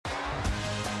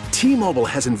T-Mobile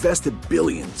has invested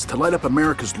billions to light up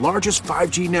America's largest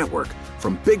 5G network,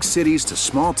 from big cities to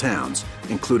small towns,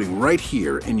 including right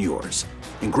here in yours.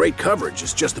 And great coverage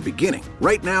is just the beginning.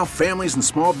 Right now, families and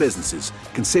small businesses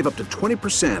can save up to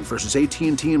 20% versus AT&T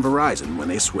and Verizon when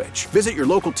they switch. Visit your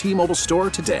local T-Mobile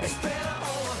store today.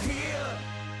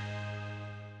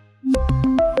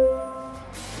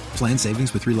 Plan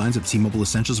savings with 3 lines of T-Mobile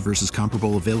Essentials versus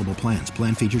comparable available plans.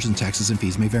 Plan features and taxes and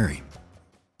fees may vary.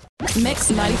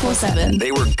 Mix 94.7.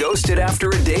 They were ghosted after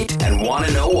a date and want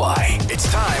to know why.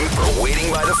 It's time for Waiting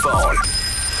by the Phone.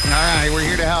 All right, we're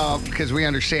here to help because we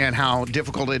understand how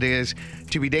difficult it is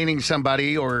to be dating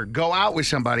somebody or go out with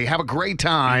somebody, have a great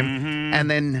time,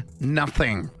 and then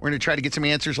nothing. We're going to try to get some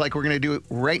answers like we're going to do it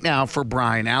right now for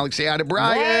Brian. Alex, say hi to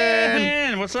Brian.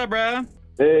 Brian, what's up, bro?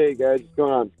 Hey, guys, what's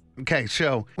going on? Okay,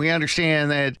 so we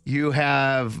understand that you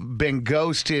have been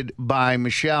ghosted by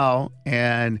Michelle,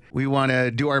 and we want to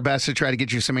do our best to try to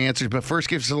get you some answers. But first,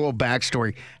 give us a little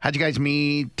backstory. How'd you guys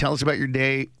meet? Tell us about your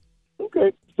date.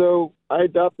 Okay, so I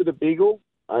adopted a beagle.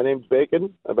 I named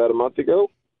Bacon about a month ago,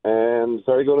 and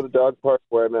started going to the dog park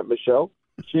where I met Michelle.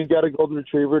 She's got a golden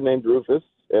retriever named Rufus,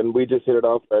 and we just hit it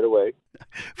off right away.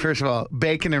 First of all,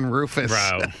 Bacon and Rufus.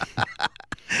 Bro.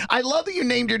 I love that you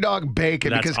named your dog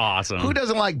Bacon. That's because awesome. Who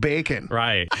doesn't like bacon?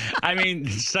 Right. I mean,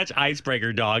 such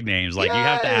icebreaker dog names. Like, you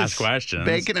have to ask questions.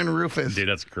 Bacon and Rufus. Dude,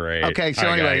 that's great. Okay, so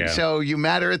All right, anyway, yeah. so you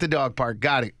met her at the dog park.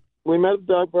 Got it. We met at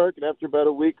the dog park, and after about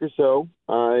a week or so,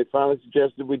 I finally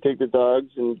suggested we take the dogs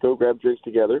and go grab drinks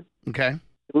together. Okay.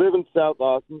 We live in South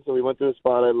Austin, so we went to a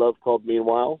spot I love called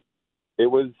Meanwhile. It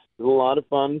was a lot of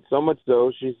fun, so much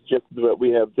so she suggested that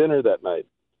we have dinner that night.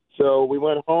 So we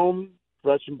went home,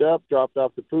 freshened up, dropped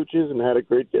off the pooches, and had a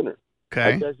great dinner.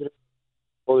 Okay. I texted her,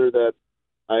 told her that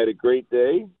I had a great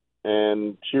day,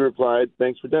 and she replied,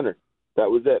 "Thanks for dinner."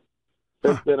 That was it.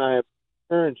 Since then, I have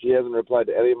her, and she hasn't replied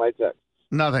to any of my texts.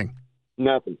 Nothing.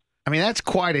 Nothing. I mean, that's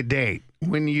quite a date.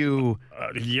 When you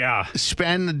Yeah.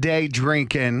 spend the day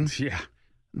drinking, Yeah.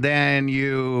 then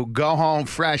you go home,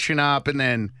 freshen up, and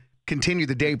then continue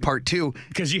the day part 2.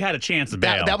 Because you had a chance to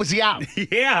bail. That was the out.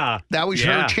 Yeah. That was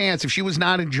her chance. If she was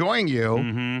not enjoying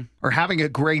you or having a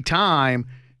great time,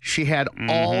 she had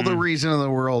all the reason in the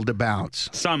world to bounce.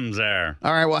 Something's there.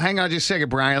 All right, well, hang on just a second,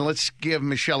 Brian. Let's give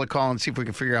Michelle a call and see if we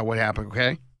can figure out what happened,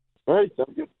 okay? All right,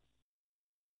 sounds good.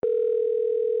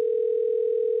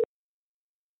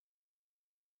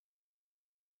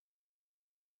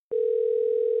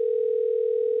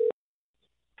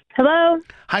 Hello.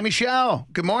 Hi, Michelle.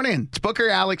 Good morning. It's Booker,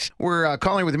 Alex. We're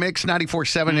calling with Mix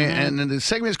 94.7, and the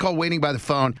segment is called Waiting by the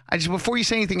Phone. Before you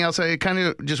say anything else, I kind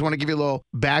of just want to give you a little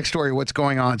backstory of what's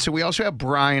going on. So we also have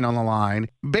Brian on the line.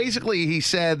 Basically, he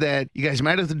said that you guys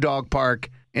met at the dog park,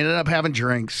 ended up having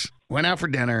drinks, went out for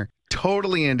dinner,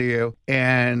 totally into you,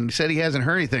 and said he hasn't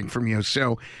heard anything from you.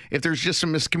 So if there's just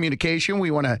some miscommunication,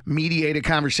 we want to mediate a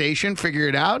conversation, figure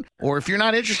it out. Or if you're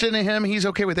not interested in him, he's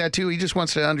okay with that too. He just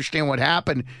wants to understand what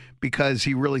happened because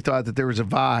he really thought that there was a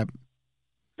vibe.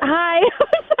 Hi.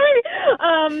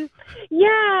 Sorry.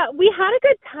 Yeah, we had a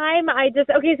good time.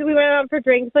 So we went out for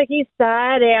drinks, like you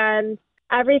said, and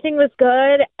everything was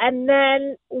good. And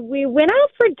then we went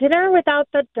out for dinner without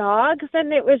the dogs,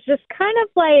 and it was just kind of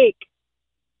like,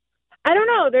 I don't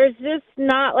know, there's just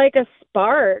not like a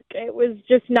spark. It was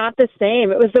just not the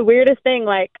same. It was the weirdest thing,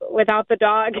 like without the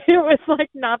dog. It was like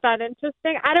not that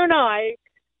interesting. I don't know.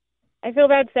 I feel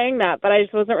bad saying that, but I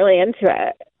just wasn't really into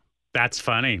it. That's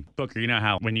funny. Booker, you know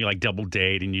how when you like double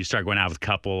date and you start going out with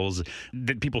couples,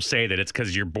 that people say that it's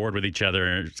because you're bored with each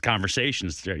other's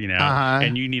conversations, you know,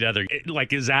 and you need other,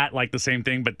 like, is that like the same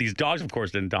thing? But these dogs, of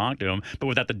course, didn't talk to them. But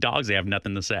without the dogs, they have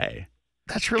nothing to say.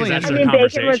 That's really interesting. I mean,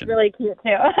 Bacon was really cute,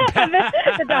 too.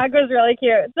 The dog was really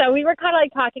cute. So we were kind of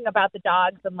like talking about the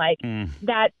dogs, and like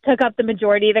that took up the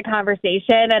majority of the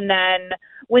conversation. And then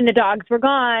when the dogs were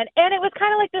gone, and it was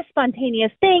kind of like this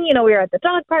spontaneous thing, you know, we were at the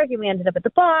dog park and we ended up at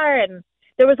the bar, and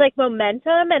there was like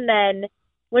momentum. And then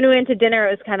when we went to dinner,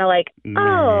 it was kind of like,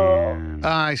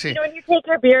 I see. You know, when you take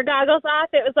your beer goggles off,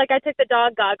 it was like I took the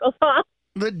dog goggles off.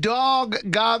 The dog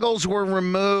goggles were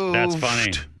removed. That's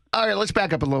funny. All right, let's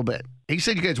back up a little bit. He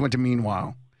said you guys went to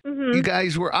Meanwhile. Mm-hmm. You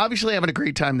guys were obviously having a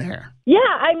great time there.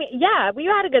 Yeah, we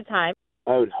had a good time.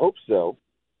 I would hope so.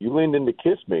 You leaned in to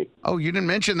kiss me. Oh, you didn't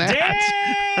mention that.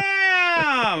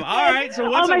 Damn! All right, so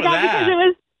what's up with that?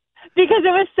 Because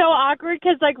it was so awkward,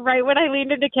 because like right when I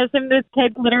leaned in to kiss him, this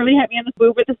kid literally hit me in the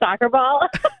boob with a soccer ball.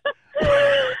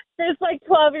 This like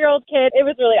 12-year-old kid. It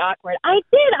was really awkward. I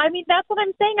did. I mean, that's what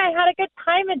I'm saying. I had a good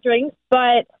time at drinks,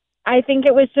 but I think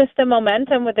it was just the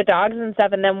momentum with the dogs and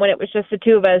stuff. And then when it was just the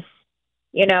two of us,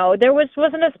 you know, there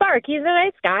wasn't a spark. He's a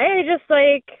nice guy. I just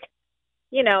like,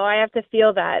 I have to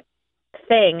feel that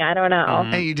thing. I don't know.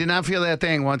 Hey, you did not feel that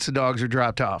thing once the dogs are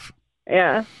dropped off.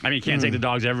 Yeah. I mean, you can't take the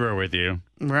dogs everywhere with you.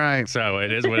 Right. So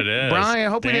it is what it is. Brian, I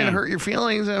hope we didn't Damn. hurt your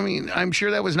feelings. I mean, I'm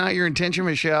sure that was not your intention,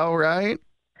 Michelle, right?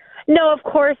 No, of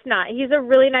course not. He's a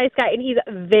really nice guy, and he's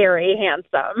very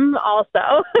handsome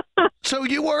also. So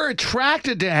you were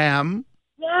attracted to him.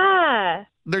 Yeah.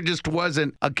 There just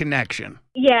wasn't a connection.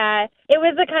 Yeah. It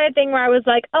was the kind of thing where I was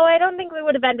like, I don't think we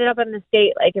would have ended up on this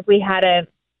date, like, if we hadn't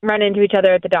run into each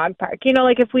other at the dog park.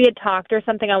 Like if we had talked or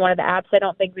something on one of the apps, I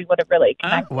don't think we would have really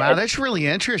connected. Wow, that's really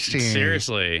interesting.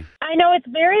 Seriously. I know, it's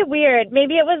very weird.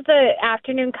 Maybe it was the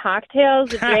afternoon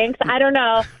cocktails, the drinks. I don't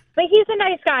know. But he's a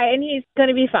nice guy, and he's going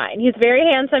to be fine. He's very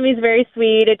handsome. He's very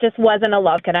sweet. It just wasn't a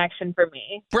love connection for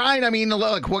me. Brian, I mean,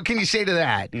 look, what can you say to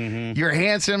that? Mm-hmm. You're a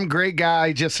handsome, great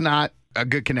guy, just not a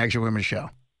good connection with Michelle.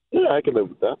 Yeah, I can live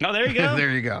with that. Oh, there you go. There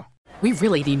you go. We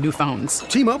really need new phones.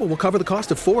 T-Mobile will cover the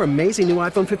cost of 4 amazing new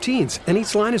iPhone 15s, and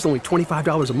each line is only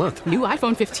 $25 a month. New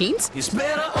iPhone 15s? It's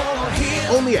better over here.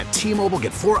 Only at T-Mobile,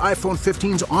 get 4 iPhone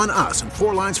 15s on us and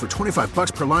 4 lines for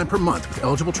 $25 per line per month with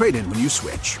eligible trade-in when you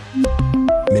switch.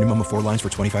 Minimum of 4 lines for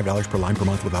 $25 per line per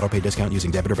month with autopay discount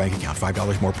using debit or bank account.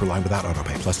 $5 more per line without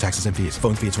autopay, plus taxes and fees.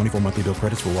 Phone fee at 24 monthly bill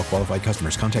credits for well-qualified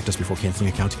customers. Contact us before canceling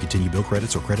account to continue bill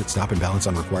credits or credit stop and balance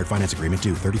on required finance agreement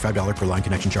due. $35 per line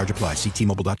connection charge applies. See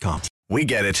T-Mobile.com. We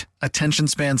get it. Attention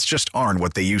spans just aren't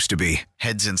what they used to be.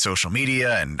 Heads in social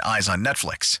media and eyes on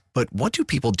Netflix. But what do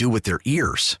people do with their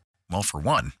ears? Well, for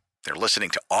one, they're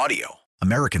listening to audio.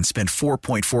 Americans spend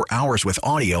 4.4 hours with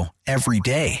audio every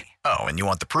day. Oh, and you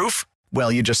want the proof? Well,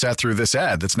 you just sat through this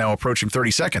ad that's now approaching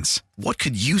 30 seconds. What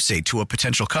could you say to a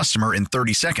potential customer in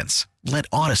 30 seconds? Let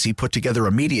Odyssey put together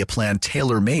a media plan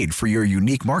tailor-made for your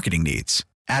unique marketing needs.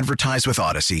 Advertise with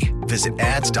Odyssey. Visit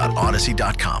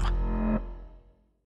ads.odyssey.com.